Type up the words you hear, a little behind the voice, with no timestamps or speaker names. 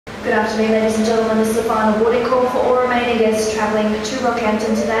Good afternoon, ladies and gentlemen. This is the final boarding call for all remaining guests travelling to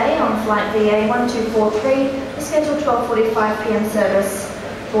Rockhampton today on flight VA1243, the scheduled 12:45 p.m. service.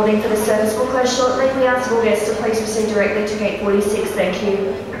 Boarding for the service will close shortly. We ask all guests to please proceed directly to gate 46. Thank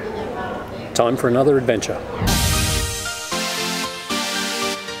you. Time for another adventure.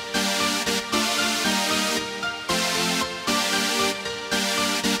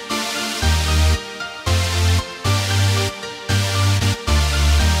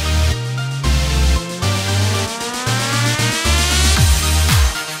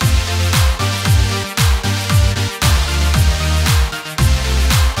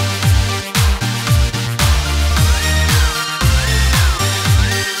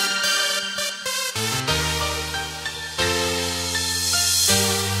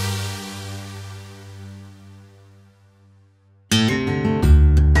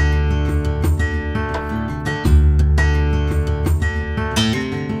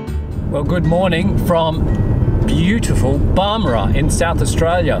 Well, good morning from beautiful Bonney in South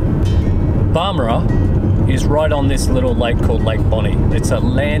Australia. Bonney is right on this little lake called Lake Bonney. It's a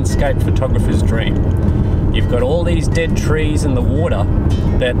landscape photographer's dream. You've got all these dead trees in the water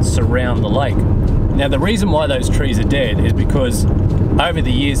that surround the lake. Now, the reason why those trees are dead is because over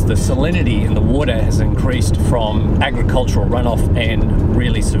the years the salinity in the water has increased from agricultural runoff and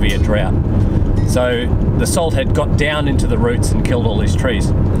really severe drought. So the salt had got down into the roots and killed all these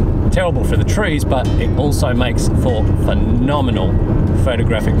trees. Terrible for the trees, but it also makes for phenomenal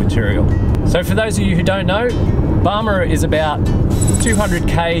photographic material. So for those of you who don't know, Bonney is about 200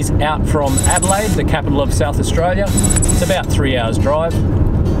 k's out from Adelaide, the capital of South Australia. It's about 3 hours drive,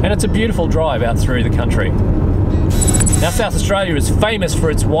 and it's a beautiful drive out through the country. Now, South Australia is famous for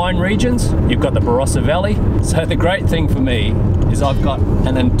its wine regions. You've got the Barossa Valley. So the great thing for me is I've got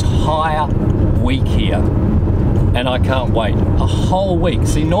an entire week here. And I can't wait. A whole week.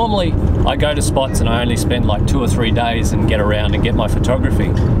 See, normally I go to spots and I only spend like 2 or 3 days and get around and get my photography.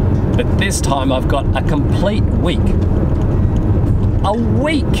 But this time I've got a complete week. A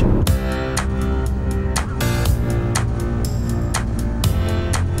week!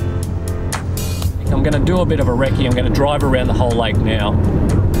 I'm going to do a bit of a recce. I'm going to drive around the whole lake now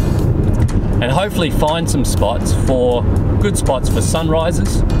and hopefully find some spots for good spots for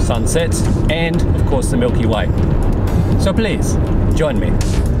sunrises, sunsets, and of course the Milky Way. So please, join me.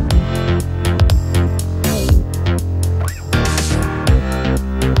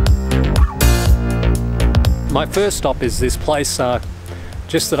 My first stop is this place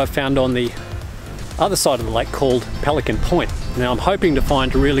just that I found on the other side of the lake called Pelican Point. Now I'm hoping to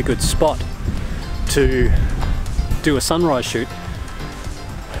find a really good spot to do a sunrise shoot.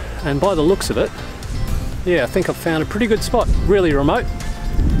 And by the looks of it, yeah, I think I've found a pretty good spot. Really remote.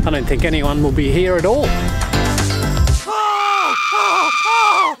 I don't think anyone will be here at all.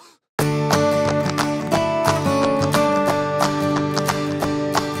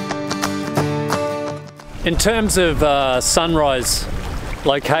 In terms of sunrise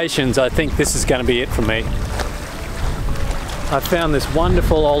locations, I think this is going to be it for me. I found this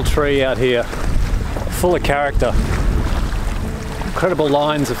wonderful old tree out here, full of character. Incredible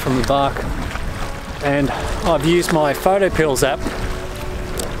lines from the bark, and I've used my Photo Pills app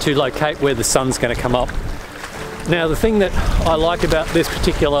to locate where the sun's going to come up. Now, the thing that I like about this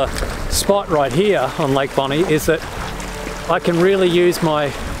particular spot right here on Lake Bonney is that I can really use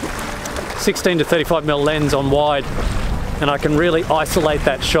my 16 to 35mm lens on wide, and I can really isolate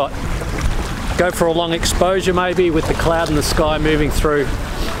that shot. Go for a long exposure maybe with the cloud in the sky moving through.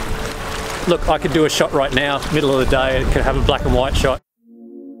 Look, I could do a shot right now, middle of the day, it could have a black and white shot.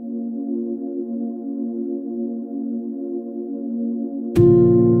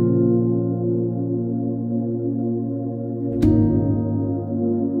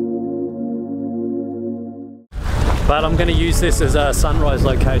 But I'm going to use this as a sunrise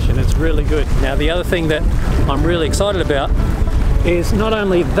location. It's really good. Now, the other thing that I'm really excited about is not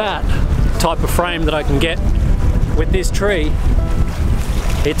only that type of frame that I can get with this tree,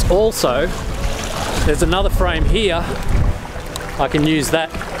 it's also, there's another frame here. I can use that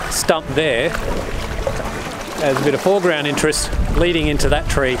stump there as a bit of foreground interest leading into that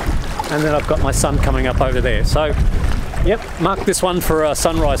tree, and then I've got my sun coming up over there. So, yep, mark this one for a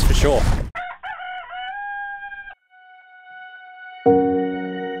sunrise for sure.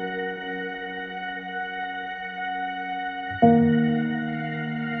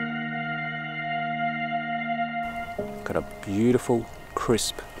 Got a beautiful,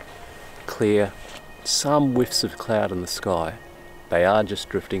 crisp, clear, some whiffs of cloud in the sky. They are just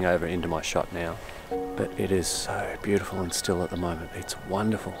drifting over into my shot now, but it is so beautiful and still at the moment. It's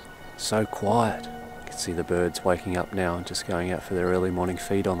wonderful, so quiet. can see the birds waking up now and just going out for their early morning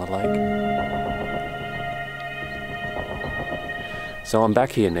feed on the lake. So I'm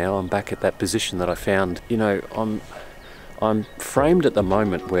back here now, I'm back at that position that I found. You know, I'm framed at the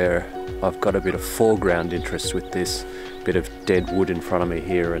moment where I've got a bit of foreground interest with this bit of dead wood in front of me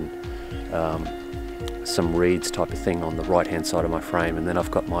here, and some reeds type of thing on the right hand side of my frame, and then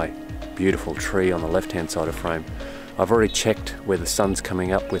I've got my beautiful tree on the left hand side of the frame. I've already checked where the sun's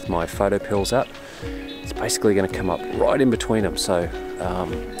coming up with my photo pills at. It's basically going to come up right in between them, so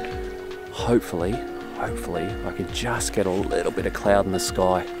hopefully I can just get a little bit of cloud in the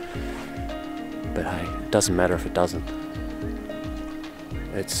sky. But hey, it doesn't matter if it doesn't.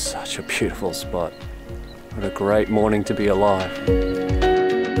 It's such a beautiful spot. What a great morning to be alive.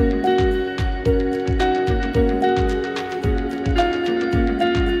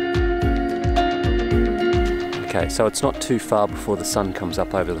 Okay, so it's not too far before the sun comes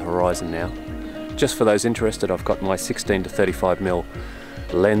up over the horizon now. Just for those interested, I've got my 16 to 35mm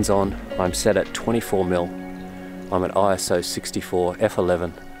lens on. I'm set at 24mm. I'm at ISO 64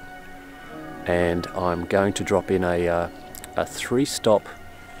 f11, and I'm going to drop in a 3-stop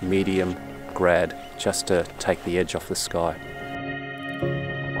medium grad just to take the edge off the sky.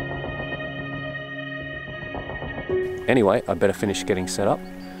 Anyway, I better finish getting set up,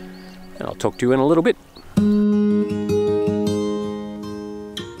 and I'll talk to you in a little bit.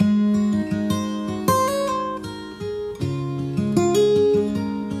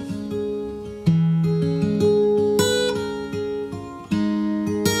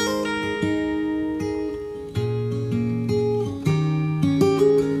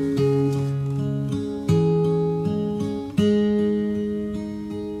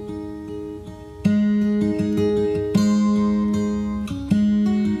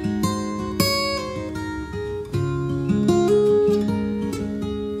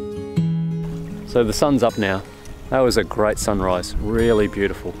 So the sun's up now. That was a great sunrise, really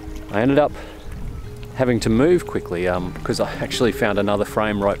beautiful. I ended up having to move quickly because I actually found another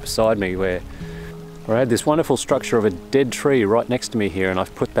frame right beside me where I had this wonderful structure of a dead tree right next to me here, and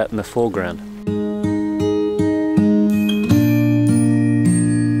I've put that in the foreground.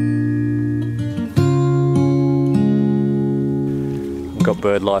 I've got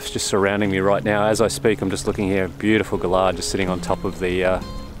bird life just surrounding me right now. As I speak, I'm just looking here, a beautiful galah just sitting on top of the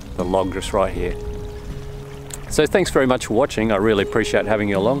log just right here. So thanks very much for watching. I really appreciate having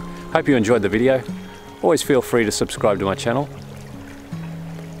you along. Hope you enjoyed the video. Always feel free to subscribe to my channel.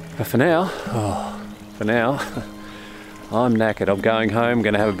 But for now, I'm knackered. I'm going home,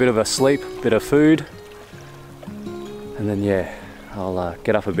 gonna have a bit of a sleep, bit of food, and then yeah, I'll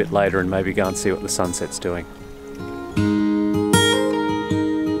get up a bit later and maybe go and see what the sunset's doing.